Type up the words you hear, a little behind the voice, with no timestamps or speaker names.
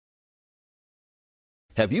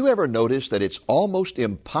Have you ever noticed that it's almost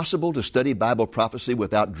impossible to study Bible prophecy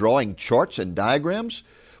without drawing charts and diagrams?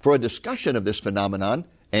 For a discussion of this phenomenon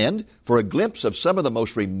and for a glimpse of some of the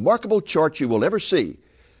most remarkable charts you will ever see,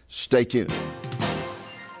 stay tuned.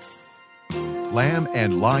 Lamb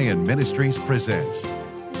and Lion Ministries presents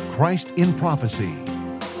Christ in Prophecy,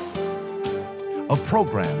 a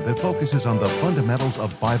program that focuses on the fundamentals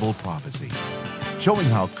of Bible prophecy, showing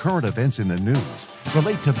how current events in the news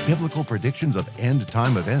relate to biblical predictions of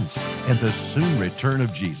end-time events and the soon return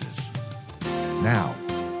of Jesus. Now,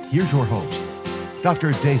 here's your host,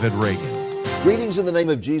 Dr. David Reagan. Greetings in the name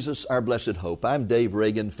of Jesus, our blessed hope. I'm Dave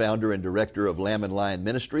Reagan, founder and director of Lamb and Lion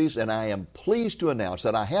Ministries, and I am pleased to announce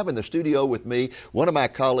that I have in the studio with me one of my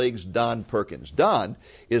colleagues, Don Perkins. Don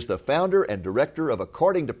is the founder and director of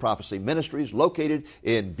According to Prophecy Ministries, located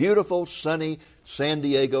in beautiful, sunny San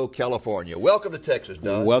Diego, California. Welcome to Texas,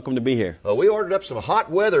 Don. Welcome to be here. We ordered up some hot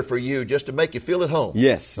weather for you just to make you feel at home.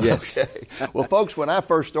 Yes. Okay. Well, folks, when I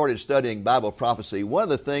first started studying Bible prophecy, one of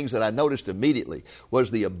the things that I noticed immediately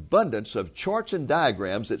was the abundance of charts and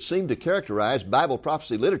diagrams that seemed to characterize Bible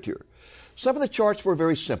prophecy literature. Some of the charts were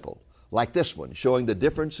very simple, like this one, showing the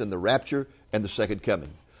difference in the rapture and the second coming.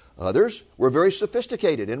 Others were very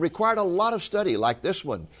sophisticated and required a lot of study, like this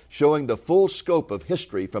one, showing the full scope of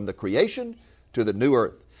history from the creation to the new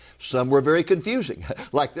earth. Some were very confusing,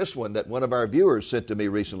 like this one that one of our viewers sent to me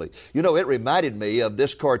recently. You know, it reminded me of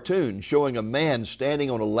this cartoon showing a man standing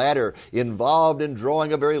on a ladder involved in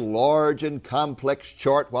drawing a very large and complex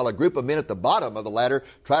chart while a group of men at the bottom of the ladder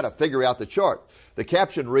try to figure out the chart. The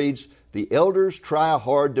caption reads, "The elders try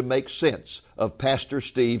hard to make sense of Pastor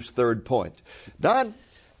Steve's third point." Don,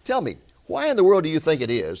 tell me, why in the world do you think it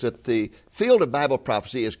is that the field of Bible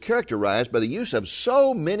prophecy is characterized by the use of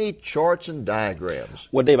so many charts and diagrams?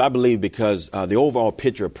 Well, Dave, I believe because the overall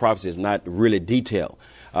picture of prophecy is not really detailed.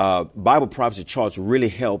 Bible prophecy charts really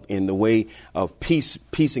help in the way of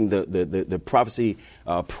piecing the prophecy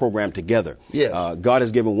program together. Yes. God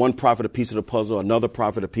has given one prophet a piece of the puzzle, another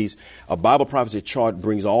prophet a piece. A Bible prophecy chart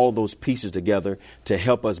brings all those pieces together to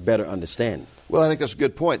help us better understand. Well, I think that's a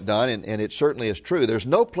good point, Don, and it certainly is true. There's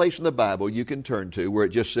no place in the Bible you can turn to where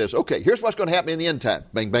it just says, okay, here's what's going to happen in the end time.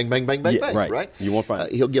 Bang, bang, bang, bang, bang, bang, right? You won't find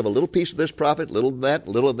it. He'll give a little piece of this prophet, little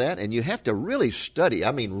of that, and you have to really study.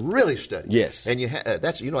 I mean, really study. Yes. And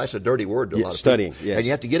that's a dirty word to a lot of studying, people. Yes. And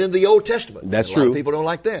you have to get into the Old Testament. That's true. true. A lot of people don't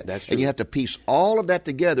like that. That's true. And you have to piece all of that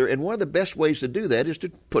together, and one of the best ways to do that is to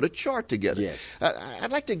put a chart together. Yes.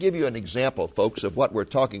 I'd like to give you an example, folks, of what we're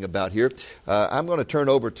talking about here. I'm going to turn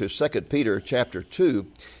over to 2 Peter chapter 2.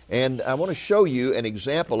 And I want to show you an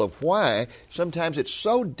example of why sometimes it's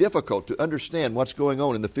so difficult to understand what's going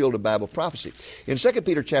on in the field of Bible prophecy. In 2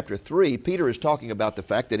 Peter chapter 3, Peter is talking about the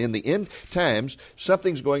fact that in the end times,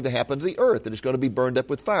 something's going to happen to the earth, that it's going to be burned up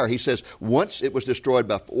with fire. He says, once it was destroyed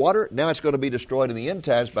by water, now it's going to be destroyed in the end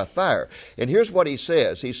times by fire. And here's what he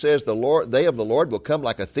says. He says, the day of the Lord will come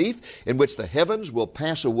like a thief, in which the heavens will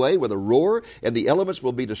pass away with a roar, and the elements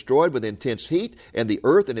will be destroyed with intense heat, and the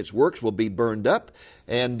earth and its works will be burned up.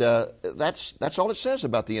 And that's all it says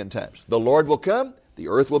about the end times. The Lord will come, the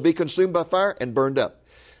earth will be consumed by fire and burned up.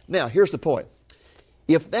 Now, here's the point.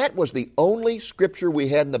 If that was the only scripture we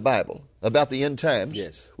had in the Bible about the end times,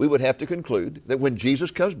 yes, we would have to conclude that when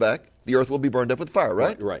Jesus comes back, the earth will be burned up with fire,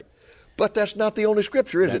 right? Right. But that's not the only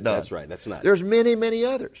scripture, is it not? That's right. That's not. There's many, many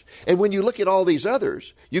others. And when you look at all these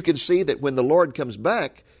others, you can see that when the Lord comes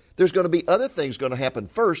back, there's going to be other things going to happen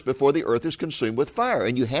first before the earth is consumed with fire.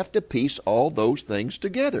 And you have to piece all those things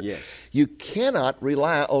together. Yes. You cannot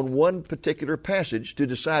rely on one particular passage to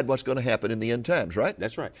decide what's going to happen in the end times, right?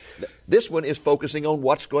 That's right. This one is focusing on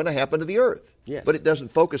what's going to happen to the earth. Yes. But it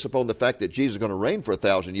doesn't focus upon the fact that Jesus is going to reign for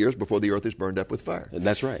 1,000 years before the earth is burned up with fire.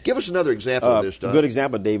 That's right. Give us another example of this, Don. A good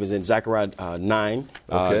example, Dave, is in Zechariah 9,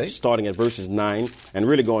 starting at verses 9, and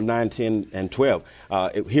really going 9, 10, and 12.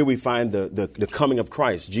 Here we find the coming of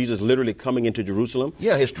Christ. Jesus literally coming into Jerusalem.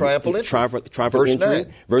 Yeah, his triumphal entry. Triumphal Verse entry.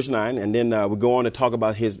 9. Verse 9. And then we go on to talk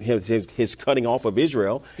about his cutting off of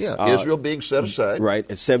Israel. Yeah, Israel being set aside. Right,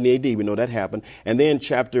 at 70 A.D., we know that happened. And then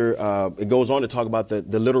it goes on to talk about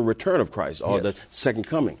the literal return of Christ, or the second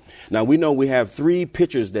coming. Now, we know we have three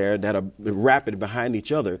pictures there that are rapid behind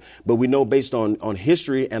each other, but we know based on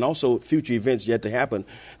history and also future events yet to happen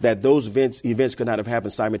that those events could not have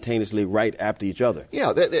happened simultaneously right after each other.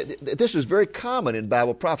 Yeah, this is very common in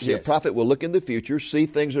Bible prophecy. Yes. A prophet will look in the future, see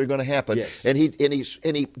things that are going to happen, yes, and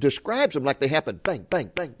he describes them like they happen. Bang,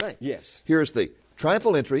 bang, bang, bang. Yes. Here's the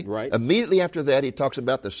triumphal entry. Right. Immediately after that, he talks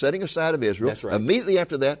about the setting aside of Israel. That's right. Immediately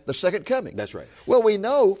after that, the second coming. That's right. Well, we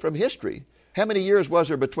know from history How many years was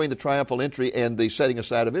there between the triumphal entry and the setting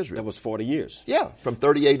aside of Israel? That was 40 years. Yeah, from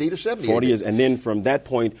 30 A.D. to 70 40 AD. years. And then from that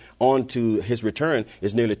point on to his return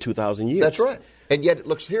is nearly 2,000 years. That's right. And yet it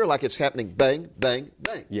looks here like it's happening bang, bang,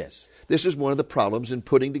 bang. Yes. This is one of the problems in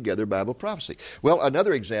putting together Bible prophecy. Well,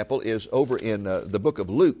 another example is over in the book of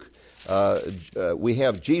Luke. We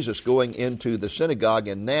have Jesus going into the synagogue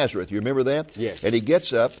in Nazareth. You remember that? Yes. And he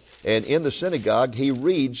gets up, and in the synagogue, he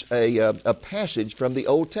reads a passage from the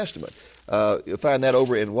Old Testament. You'll find that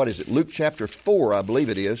over in, Luke chapter 4, I believe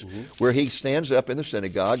it is, where he stands up in the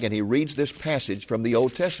synagogue and he reads this passage from the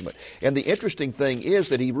Old Testament. And the interesting thing is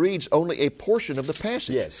that he reads only a portion of the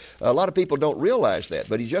passage. Yes. A lot of people don't realize that,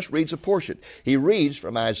 but he just reads a portion. He reads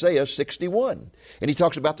from Isaiah 61, and he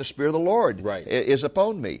talks about the Spirit of the Lord is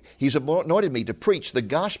upon me. He's anointed me to preach the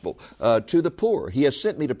gospel to the poor. He has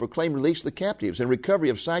sent me to proclaim release to the captives and recovery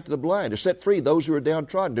of sight to the blind, to set free those who are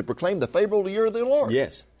downtrodden, to proclaim the favorable year of the Lord.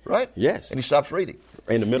 Yes. Right? Yes. And he stops reading.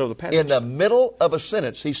 In the middle of the passage. In the middle of a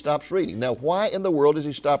sentence, he stops reading. Now, why in the world does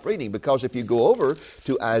he stop reading? Because if you go over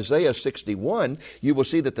to Isaiah 61, you will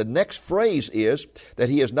see that the next phrase is that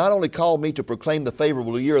he has not only called me to proclaim the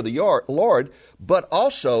favorable year of the Lord, but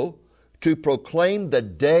also to proclaim the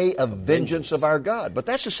day of vengeance of our God. But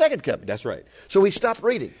that's the second coming. That's right. So he stopped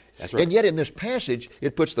reading. That's right. And yet in this passage,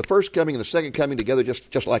 it puts the first coming and the second coming together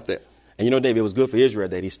just like that. And you know, David, it was good for Israel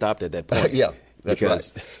that he stopped at that point. Yeah. That's right.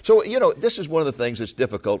 So, this is one of the things that's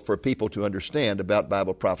difficult for people to understand about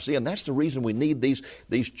Bible prophecy, and that's the reason we need these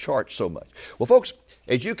charts so much. Well, folks,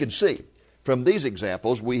 as you can see from these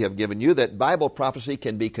examples we have given you, that Bible prophecy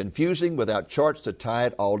can be confusing without charts to tie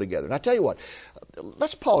it all together. And I tell you what,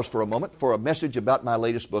 let's pause for a moment for a message about my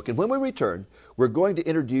latest book, and when we return, we're going to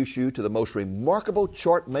introduce you to the most remarkable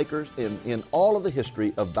chart makers in all of the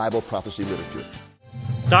history of Bible prophecy literature.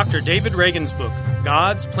 Dr. David Reagan's book,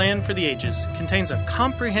 God's Plan for the Ages, contains a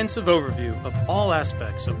comprehensive overview of all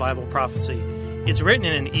aspects of Bible prophecy. It's written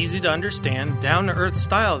in an easy-to-understand, down-to-earth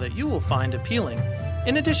style that you will find appealing.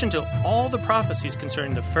 In addition to all the prophecies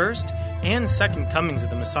concerning the first and second comings of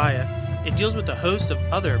the Messiah, it deals with a host of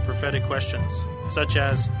other prophetic questions, such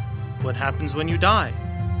as, what happens when you die?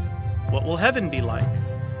 What will heaven be like?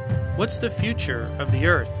 What's the future of the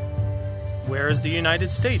earth? Where is the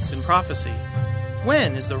United States in prophecy?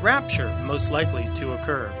 When is the rapture most likely to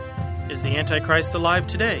occur? Is the Antichrist alive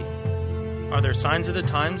today? Are there signs of the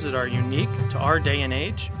times that are unique to our day and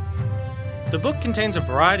age? The book contains a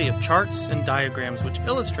variety of charts and diagrams which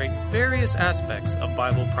illustrate various aspects of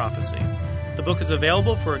Bible prophecy. The book is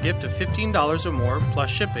available for a gift of $15 or more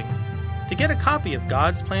plus shipping. To get a copy of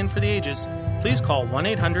God's Plan for the Ages, please call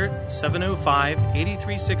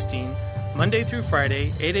 1-800-705-8316 Monday through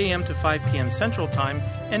Friday, 8 a.m. to 5 p.m. Central Time,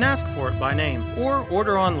 and ask for it by name, or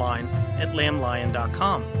order online at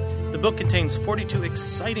lamblion.com. The book contains 42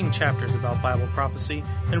 exciting chapters about Bible prophecy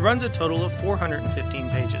and runs a total of 415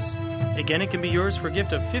 pages. Again, it can be yours for a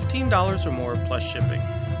gift of $15 or more plus shipping.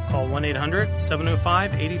 Call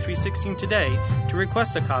 1-800-705-8316 today to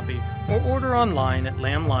request a copy, or order online at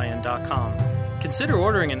lamblion.com. Consider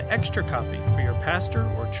ordering an extra copy for your pastor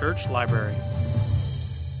or church library.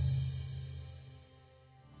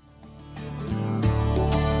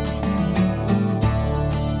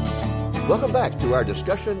 Welcome back to our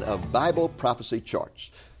discussion of Bible prophecy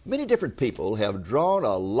charts. Many different people have drawn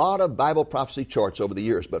a lot of Bible prophecy charts over the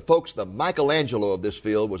years, but folks, the Michelangelo of this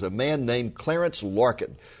field was a man named Clarence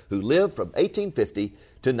Larkin, who lived from 1850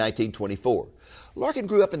 to 1924. Larkin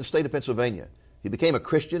grew up in the state of Pennsylvania. He became a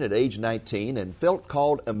Christian at age 19 and felt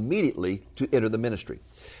called immediately to enter the ministry.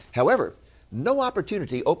 However, no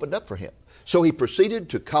opportunity opened up for him. So he proceeded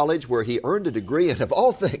to college where he earned a degree in, of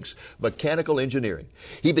all things, mechanical engineering.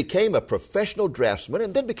 He became a professional draftsman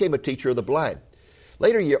and then became a teacher of the blind.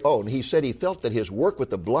 Later on, he said he felt that his work with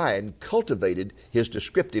the blind cultivated his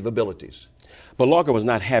descriptive abilities. But Larkin was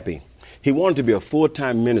not happy. He wanted to be a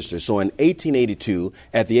full-time minister, so in 1882,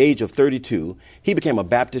 at the age of 32, he became a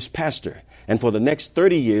Baptist pastor. And for the next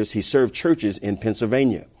 30 years, he served churches in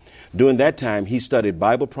Pennsylvania. During that time, he studied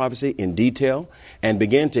Bible prophecy in detail and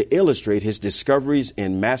began to illustrate his discoveries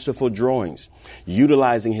in masterful drawings,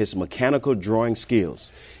 utilizing his mechanical drawing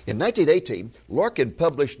skills. In 1918, Larkin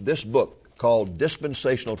published this book called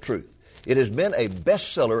Dispensational Truth. It has been a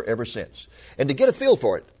bestseller ever since. And to get a feel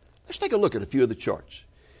for it, let's take a look at a few of the charts.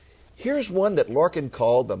 Here's one that Larkin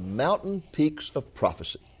called the Mountain Peaks of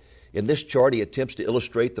Prophecy. In this chart, he attempts to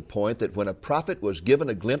illustrate the point that when a prophet was given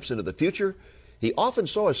a glimpse into the future, he often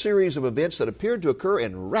saw a series of events that appeared to occur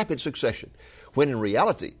in rapid succession, when in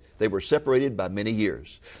reality they were separated by many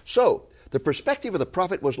years. So, the perspective of the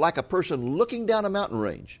prophet was like a person looking down a mountain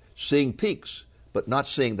range, seeing peaks, but not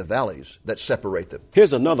seeing the valleys that separate them.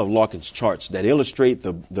 Here's another of Larkin's charts that illustrate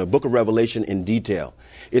the book of Revelation in detail.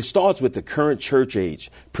 It starts with the current church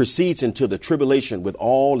age, proceeds into the tribulation with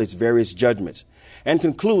all its various judgments, and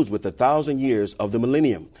concludes with 1,000 years of the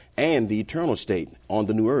millennium and the eternal state on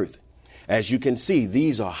the new earth. As you can see,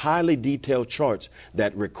 these are highly detailed charts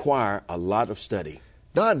that require a lot of study.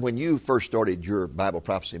 Don, when you first started your Bible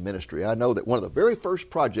prophecy ministry, I know that one of the very first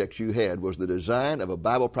projects you had was the design of a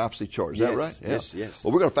Bible prophecy chart. Is that right? Yeah. Yes.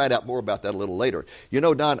 Well, we're going to find out more about that a little later. You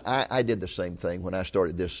know, Don, I did the same thing when I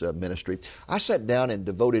started this ministry. I sat down and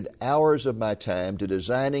devoted hours of my time to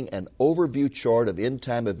designing an overview chart of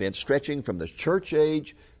end-time events stretching from the church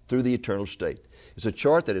age through the eternal state. It's a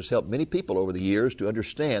chart that has helped many people over the years to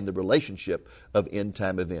understand the relationship of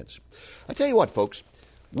end-time events. I tell you what, folks,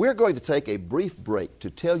 we're going to take a brief break to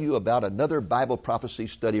tell you about another Bible prophecy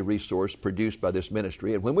study resource produced by this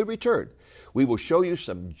ministry. And when we return, we will show you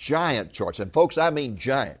some giant charts, and folks, I mean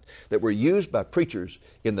giant, that were used by preachers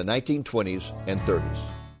in the 1920s and 30s.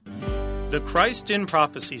 The Christ in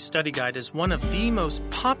Prophecy Study Guide is one of the most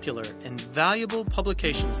popular and valuable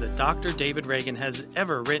publications that Dr. David Reagan has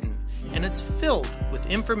ever written, and it's filled with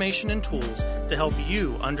information and tools to help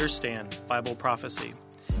you understand Bible prophecy.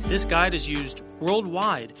 This guide is used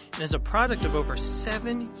worldwide and is a product of over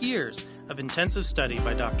 7 years of intensive study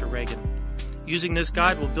by Dr. Reagan. Using this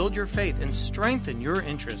guide will build your faith and strengthen your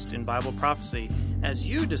interest in Bible prophecy as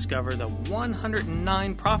you discover the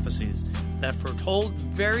 109 prophecies that foretold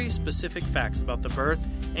very specific facts about the birth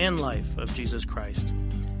and life of Jesus Christ.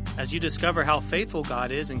 As you discover how faithful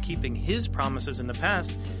God is in keeping His promises in the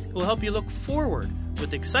past, it will help you look forward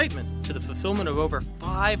with excitement to the fulfillment of over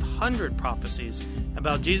 500 prophecies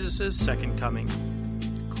about Jesus' second coming.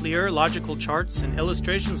 Clear, logical charts and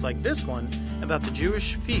illustrations like this one about the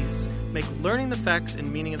Jewish feasts make learning the facts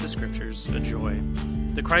and meaning of the Scriptures a joy.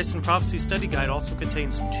 The Christ in Prophecy Study Guide also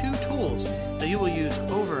contains 2 tools that you will use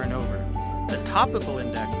over and over. The Topical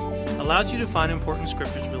Index allows you to find important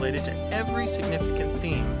scriptures related to every significant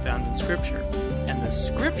theme found in Scripture, and the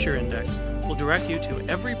Scripture Index will direct you to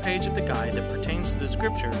every page of the guide that pertains to the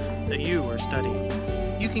Scripture that you are studying.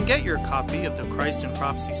 You can get your copy of the Christ in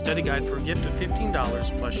Prophecy Study Guide for a gift of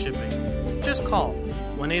 $15 plus shipping. Just call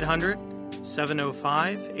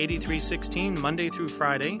 1-800-705-8316 Monday through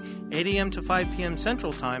Friday, 8 a.m. to 5 p.m.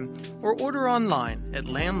 Central Time, or order online at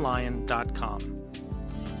lamblion.com.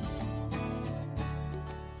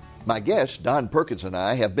 My guest, Don Perkins, and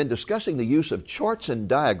I have been discussing the use of charts and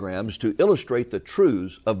diagrams to illustrate the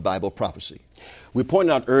truths of Bible prophecy. We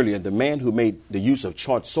pointed out earlier the man who made the use of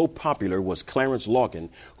charts so popular was Clarence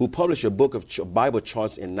Larkin, who published a book of Bible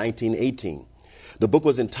charts in 1918. The book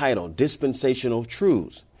was entitled Dispensational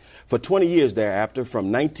Truths. For 20 years thereafter,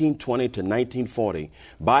 from 1920 to 1940,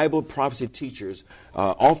 Bible prophecy teachers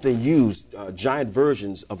often used giant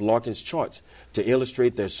versions of Larkin's charts to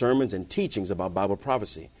illustrate their sermons and teachings about Bible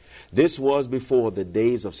prophecy. This was before the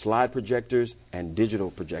days of slide projectors and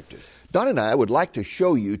digital projectors. Don and I would like to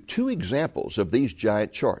show you 2 examples of these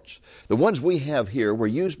giant charts. The ones we have here were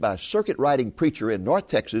used by a circuit-riding preacher in North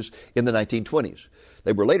Texas in the 1920s.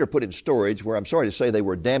 They were later put in storage where I'm sorry to say they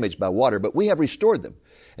were damaged by water, but we have restored them,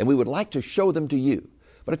 and we would like to show them to you.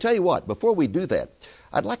 But I tell you what, before we do that,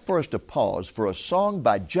 I'd like for us to pause for a song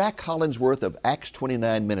by Jack Hollingsworth of Acts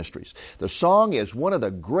 29 Ministries. The song is one of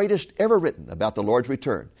the greatest ever written about the Lord's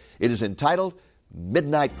return. It is entitled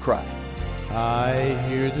Midnight Cry. I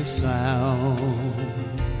hear the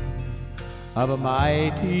sound of a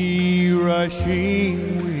mighty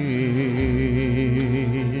rushing wind.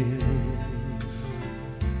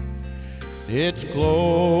 It's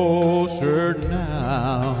closer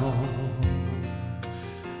now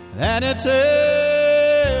than it's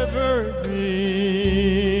ever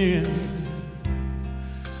been.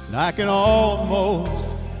 And I can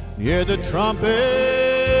almost hear the trumpet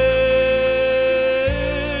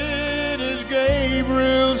as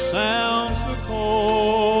Gabriel sounds the call.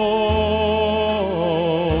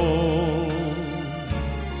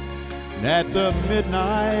 And at the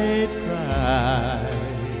midnight cry,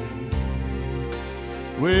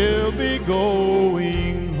 we'll be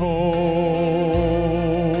going home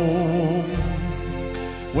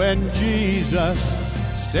when Jesus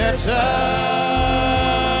steps out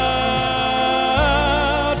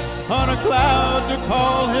on a cloud to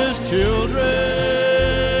call His children.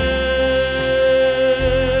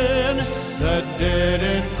 The dead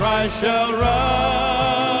in Christ shall rise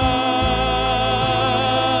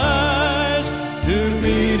to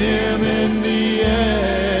meet Him in the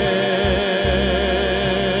air,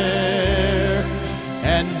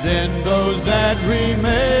 and then those that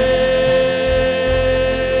remain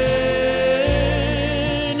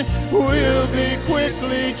will be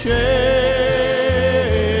quickly change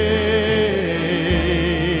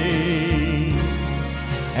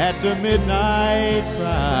at the midnight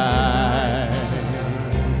cry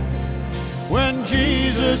when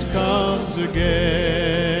Jesus comes again.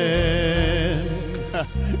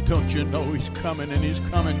 Don't you know he's coming, and he's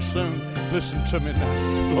coming soon? Listen to me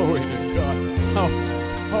now. Glory to God.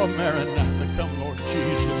 Oh, Maranatha, come, Lord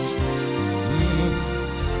Jesus.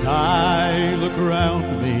 I look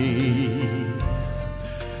around me,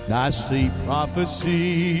 and I see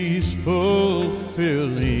prophecies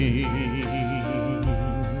fulfilling.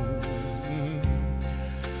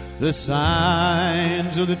 The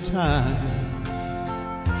signs of the time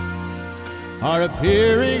are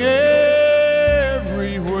appearing everywhere.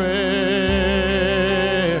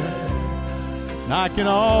 And I can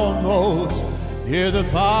almost hear the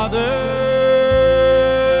Father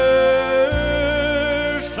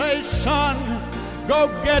say, "Son, go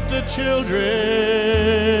get the children."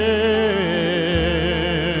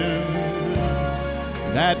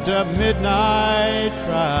 At the midnight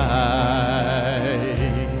cry,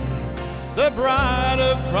 the bride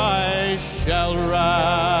of Christ shall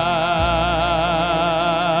rise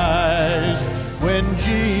when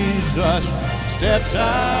Jesus steps out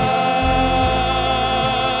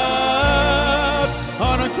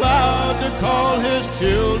on a cloud to call his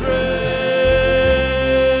children.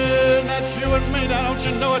 That's you and me, now don't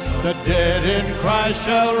you know it? The dead in Christ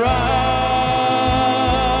shall rise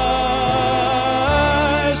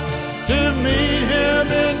to meet him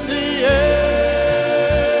in the air.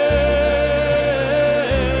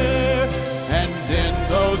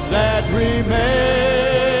 That remain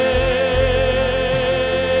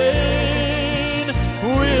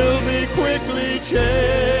will be quickly changed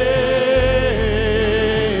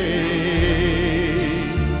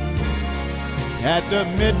at the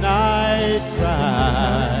midnight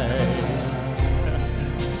cry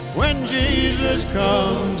when Jesus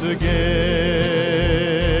comes again.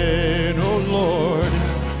 Oh Lord,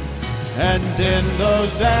 and then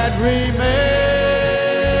those that remain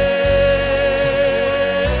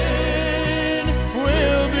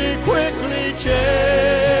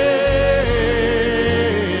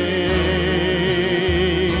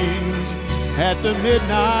at the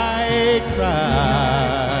midnight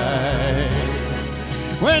cry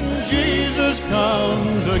when Jesus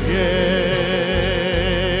comes again.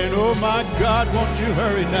 Oh my God, won't you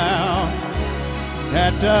hurry now?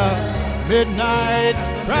 At the midnight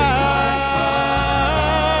cry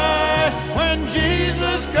when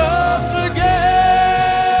Jesus comes again.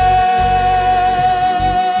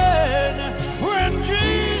 When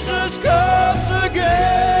Jesus comes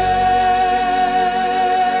again.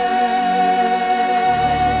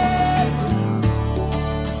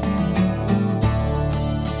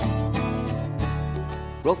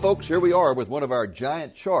 Well, folks, here we are with one of our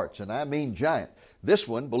giant charts, and I mean giant. This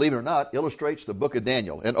one, believe it or not, illustrates the book of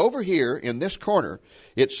Daniel. And over here in this corner,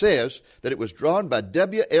 it says that it was drawn by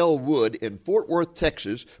W.L. Wood in Fort Worth,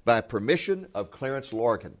 Texas, by permission of Clarence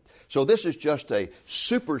Larkin. So this is just a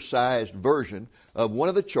supersized version of one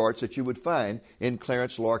of the charts that you would find in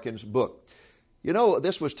Clarence Larkin's book. You know,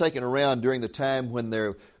 this was taken around during the time when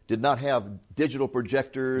there did not have digital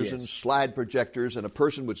projectors and slide projectors, and a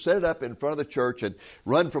person would set it up in front of the church and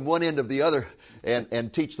run from one end of the other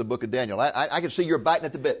and teach the book of Daniel. I can see you're biting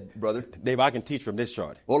at the bit, brother. Dave, I can teach from this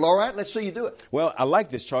chart. Well, all right, let's see you do it. Well, I like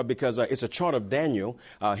this chart because it's a chart of Daniel.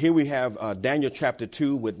 Here we have Daniel chapter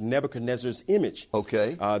 2 with Nebuchadnezzar's image.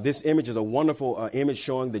 Okay. This image is a wonderful image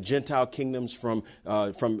showing the Gentile kingdoms from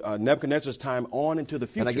Nebuchadnezzar's time on into the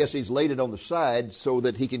future. And I guess he's laid it on the side so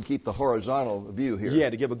that he can keep the horizontal view here. Yeah,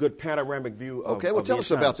 to give a good panoramic view of Okay, well, tell us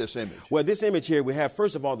about this image. Well, this image here, we have,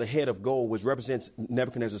 first of all, the head of gold, which represents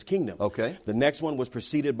Nebuchadnezzar's kingdom. Okay. The next one was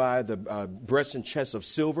preceded by the breast and chest of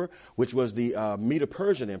silver, which was the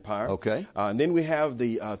Medo-Persian Empire. Okay. And then we have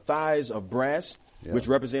the thighs of brass, which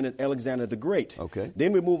represented Alexander the Great. Okay.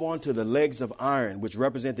 Then we move on to the legs of iron, which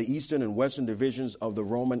represent the eastern and western divisions of the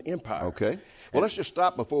Roman Empire. Okay. Well, let's just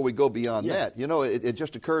stop before we go beyond that. You know, it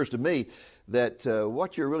just occurs to me that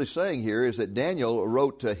what you're really saying here is that Daniel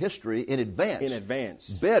wrote history in advance. In advance.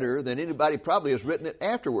 Better than anybody probably has written it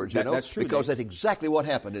afterwards, you know. That's true. Because that's exactly what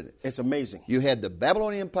happened, isn't it? It's amazing. You had the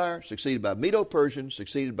Babylonian Empire, succeeded by Medo-Persian,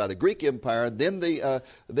 succeeded by the Greek Empire, then the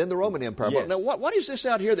Roman Empire. Yes. Now, what is this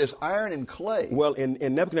out here, this iron and clay? Well, in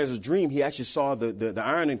Nebuchadnezzar's dream, he actually saw the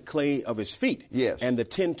iron and clay of his feet. Yes. And the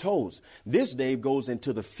 10 toes. This, Dave, goes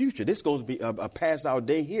into the future. This goes past our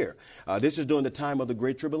day here. This is during the time of the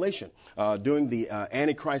Great Tribulation. During the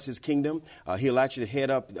Antichrist's kingdom, he'll actually head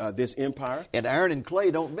up this empire. And iron and clay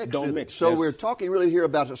don't mix. Don't mix. So we're talking really here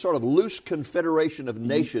about a sort of loose confederation of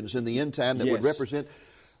nations in the end time that would represent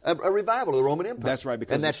a revival of the Roman Empire. That's right,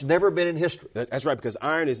 because and that's never been in history. That's right, because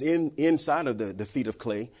iron is inside of the feet of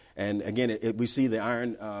clay, and again, we see the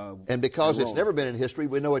iron. And because it's never been in history,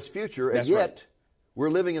 we know its future, and yet we're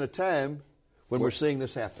living in a time when we're seeing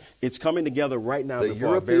this happen. It's coming together right now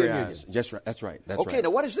before our very eyes. That's right. That's right. Okay, now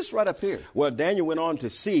what is this right up here? Well, Daniel went on to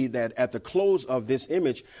see that at the close of this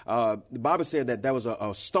image, the Bible said that there was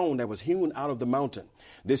a stone that was hewn out of the mountain.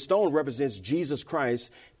 This stone represents Jesus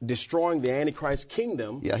Christ destroying the Antichrist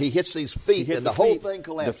kingdom. Yeah, he hits these feet, and the whole thing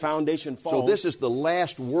collapses. The foundation falls. So this is the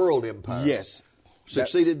last world empire. Yes.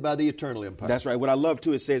 Succeeded by the eternal empire. That's right. What I love,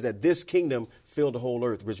 too, it says that this kingdom filled the whole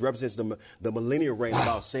earth, which represents the millennial reign of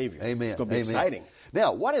our Savior. Amen. It's going to be exciting.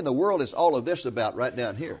 Now, what in the world is all of this about right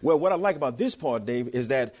down here? Well, what I like about this part, Dave, is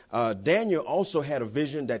that Daniel also had a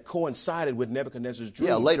vision that coincided with Nebuchadnezzar's dream.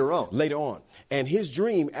 Yeah, later on. Later on. And his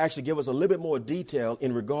dream actually gave us a little bit more detail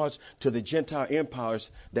in regards to the Gentile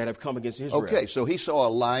empires that have come against Israel. Okay, so he saw a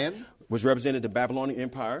lion. Was represented the Babylonian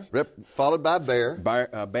Empire. Followed by a bear.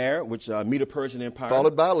 Bear, which Medo-Persian Empire.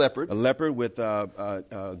 Followed by a leopard. A leopard with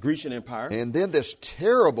Grecian Empire. And then this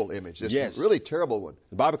terrible image, this really terrible one.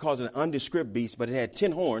 The Bible calls it an undescript beast, but it had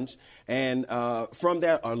 10 horns. And from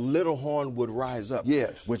that, a little horn would rise up.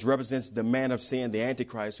 Yes. Which represents the man of sin, the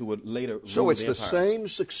Antichrist, who would later rule the empire. So it's the same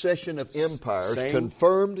succession of empires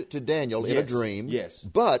confirmed to Daniel in a dream. Yes.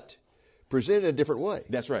 But presented in a different way.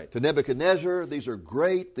 That's right. To Nebuchadnezzar, these are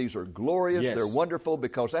great, these are glorious, Yes. they're wonderful,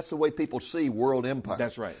 because that's the way people see world empire.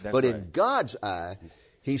 That's right. But in God's eye,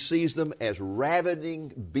 he sees them as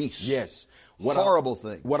ravening beasts. Yes. Horrible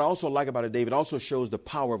things. What I also like about it, David, also shows the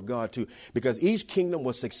power of God, too. Because each kingdom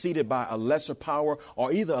was succeeded by a lesser power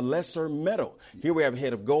or either a lesser metal. Here we have a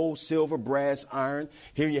head of gold, silver, brass, iron.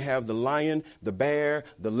 Here you have the lion, the bear,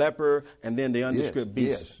 the leopard, and then the undescript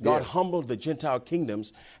beast. Yes. God humbled the Gentile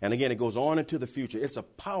kingdoms. And again, it goes on into the future. It's a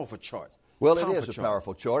powerful chart. Well, it is a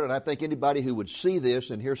powerful chart, and I think anybody who would see this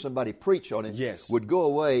and hear somebody preach on it would go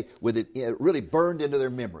away with it really burned into their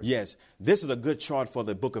memory. Yes, this is a good chart for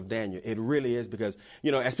the book of Daniel. It really is, because,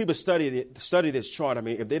 you know, as people study this chart, I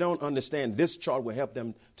mean, if they don't understand, this chart will help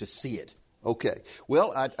them to see it. Okay.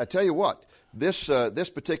 Well, I tell you what, this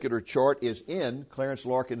particular chart is in Clarence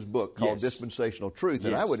Larkin's book called Dispensational Truth,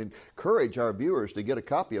 and I would encourage our viewers to get a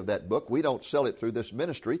copy of that book. We don't sell it through this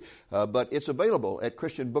ministry, but it's available at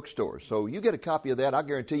Christian bookstores. So you get a copy of that. I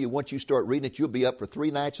guarantee you, once you start reading it, you'll be up for 3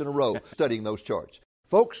 nights in a row studying those charts.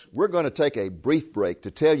 Folks, we're going to take a brief break to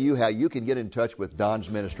tell you how you can get in touch with Don's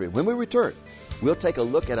ministry. When we return, we'll take a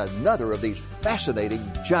look at another of these fascinating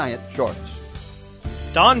giant charts.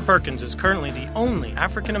 Don Perkins is currently the only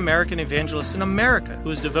African-American evangelist in America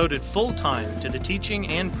who is devoted full-time to the teaching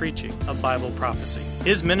and preaching of Bible prophecy.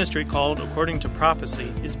 His ministry, called According to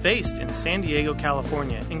Prophecy, is based in San Diego,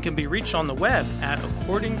 California, and can be reached on the web at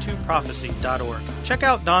accordingtoprophecy.org. Check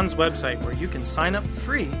out Don's website, where you can sign up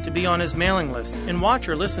free to be on his mailing list and watch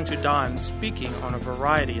or listen to Don speaking on a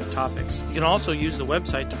variety of topics. You can also use the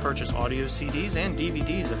website to purchase audio CDs and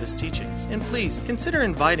DVDs of his teachings. And please, consider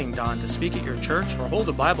inviting Don to speak at your church or hold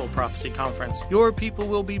a Bible Prophecy Conference. Your people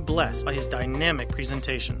will be blessed by his dynamic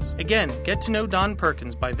presentations. Again, get to know Don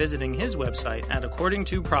Perkins by visiting his website at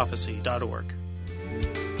accordingtoprophecy.org.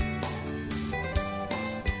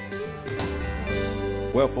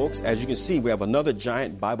 Well, folks, as you can see, we have another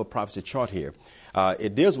giant Bible prophecy chart here.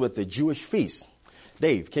 It deals with the Jewish feast.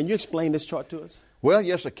 Dave, can you explain this chart to us? Well,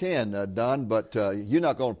 yes, I can, Don, but you're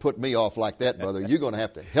not going to put me off like that, brother. You're going to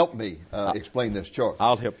have to help me explain this chart.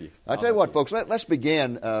 I'll help you. I'll tell you what, folks, let's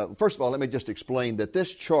begin. First of all, let me just explain that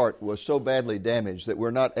this chart was so badly damaged that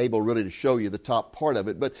we're not able really to show you the top part of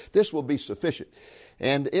it, but this will be sufficient.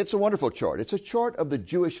 And it's a wonderful chart. It's a chart of the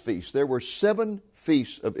Jewish feasts. There were 7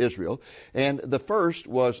 feasts of Israel, and the first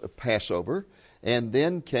was Passover. And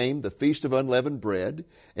then came the Feast of Unleavened Bread,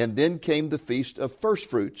 and then came the Feast of First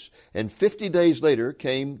Fruits, and 50 days later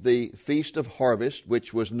came the Feast of Harvest,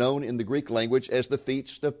 which was known in the Greek language as the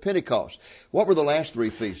Feast of Pentecost. What were the last 3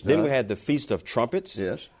 feasts, Don? Then we had the Feast of Trumpets,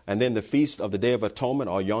 yes, and then the Feast of the Day of Atonement,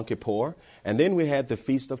 or Yom Kippur, and then we had the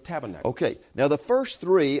Feast of Tabernacles. Okay, now the first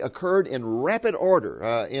 3 occurred in rapid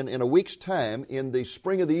order in a week's time in the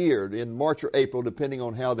spring of the year, in March or April, depending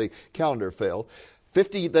on how the calendar fell.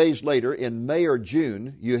 50 days later, in May or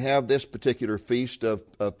June, you have this particular feast of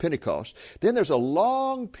Pentecost. Then there's a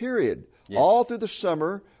long period, all through the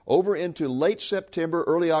summer, over into late September,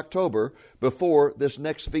 early October, before this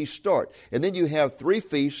next feast starts. And then you have 3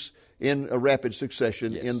 feasts in a rapid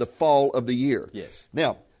succession in the fall of the year. Yes.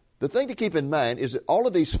 Now, The thing to keep in mind is that all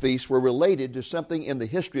of these feasts were related to something in the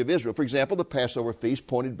history of Israel. For example, the Passover feast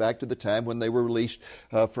pointed back to the time when they were released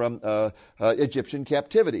from Egyptian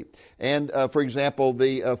captivity. And, for example,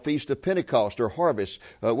 the Feast of Pentecost or Harvest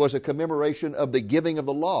was a commemoration of the giving of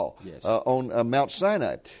the law on Mount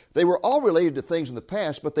Sinai. They were all related to things in the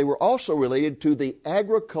past, but they were also related to the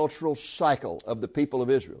agricultural cycle of the people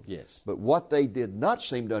of Israel. Yes. But what they did not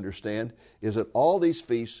seem to understand is that all these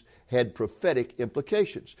feasts had prophetic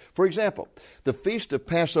implications. For example, the Feast of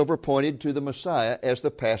Passover pointed to the Messiah as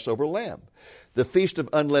the Passover lamb. The Feast of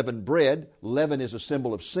Unleavened Bread, leaven is a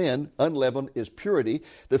symbol of sin, unleavened is purity.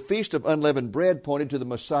 The Feast of Unleavened Bread pointed to the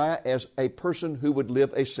Messiah as a person who would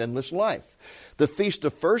live a sinless life. The Feast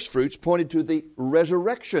of First Fruits pointed to the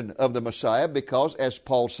resurrection of the Messiah because, as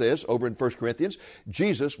Paul says over in 1 Corinthians,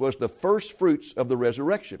 Jesus was the first fruits of the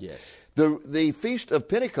resurrection. Yes. The Feast of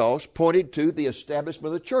Pentecost pointed to the establishment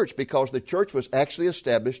of the church because the church was actually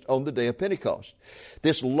established on the day of Pentecost.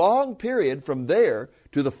 This long period from there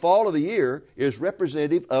to the fall of the year is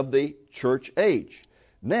representative of the church age.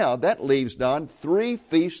 Now, that leaves, Don, 3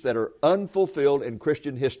 feasts that are unfulfilled in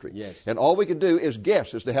Christian history. Yes. And all we can do is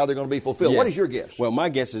guess as to how they're going to be fulfilled. Yes. What is your guess? Well, my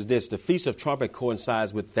guess is this. The Feast of Trumpet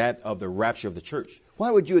coincides with that of the rapture of the church. Why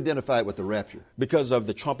would you identify it with the rapture? Because of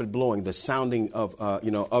the trumpet blowing, the sounding of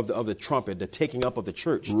the trumpet, the taking up of the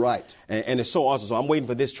church. Right. And it's so awesome. So I'm waiting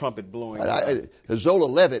for this trumpet blowing. Zola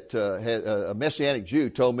Levitt, a Messianic Jew,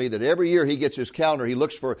 told me that every year he gets his calendar, he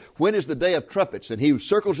looks for when is the day of trumpets, and he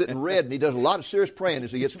circles it in red, and he does a lot of serious praying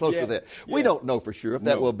as he gets close to that. We don't know for sure if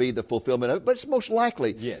that will be the fulfillment of it, but it's most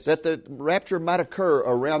likely that the rapture might occur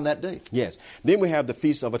around that date. Yes. Then we have the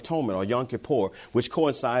Feast of Atonement, or Yom Kippur, which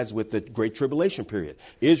coincides with the Great Tribulation period.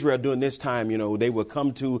 Israel during this time, they will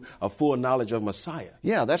come to a full knowledge of Messiah.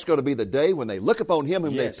 Yeah, that's going to be the day when they look upon him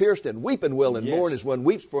whom they pierced and weep and wail and mourn as one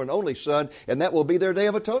weeps for an only son, and that will be their day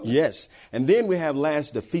of atonement. Yes. And then we have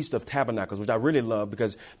last the Feast of Tabernacles, which I really love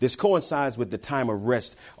because this coincides with the time of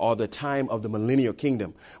rest or the time of the millennial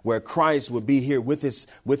kingdom, where Christ will be here with his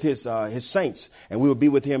saints, and we will be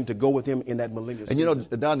with him to go with him in that millennial season.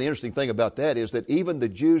 And Don, the interesting thing about that is that even the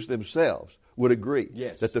Jews themselves would agree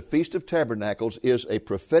that the Feast of Tabernacles is a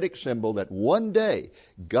prophetic symbol that one day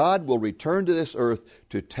God will return to this earth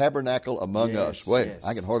to tabernacle among us.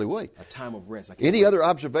 I can hardly wait. A time of rest. Any other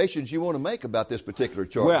observations you want to make about this particular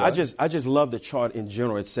chart? Well, I just love the chart in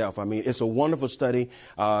general itself. I mean, it's a wonderful study.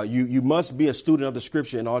 You must be a student of the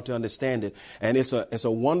Scripture in order to understand it, and it's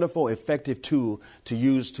a wonderful, effective tool to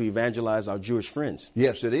use to evangelize our Jewish friends.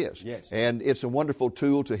 Yes, it is. Yes. And it's a wonderful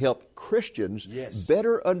tool to help Christians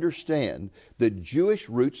better understand the Jewish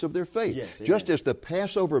roots of their faith. Yes, just as the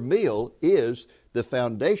Passover meal is the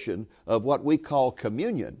foundation of what we call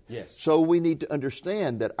communion. Yes. So we need to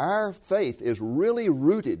understand that our faith is really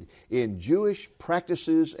rooted in Jewish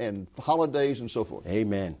practices and holidays and so forth.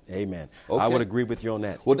 Amen. Amen. Okay. I would agree with you on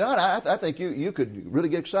that. Well, Don, I think you could really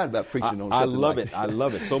get excited about preaching on something I love like it. I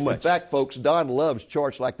love it so much. In fact, folks, Don loves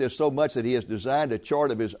charts like this so much that he has designed a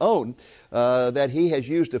chart of his own that he has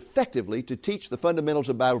used effectively to teach the fundamentals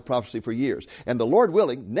of Bible prophecy for years. And the Lord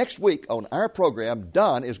willing, next week on our program,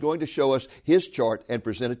 Don is going to show us his chart and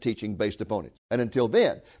present a teaching based upon it. And until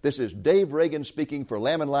then, this is Dave Reagan speaking for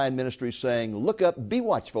Lamb and Lion Ministries saying, look up, be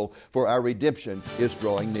watchful, for our redemption is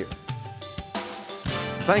drawing near.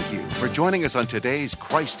 Thank you for joining us on today's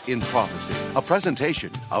Christ in Prophecy, a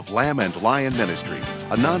presentation of Lamb and Lion Ministries,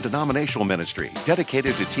 a non-denominational ministry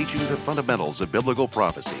dedicated to teaching the fundamentals of biblical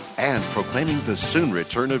prophecy and proclaiming the soon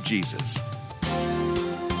return of Jesus.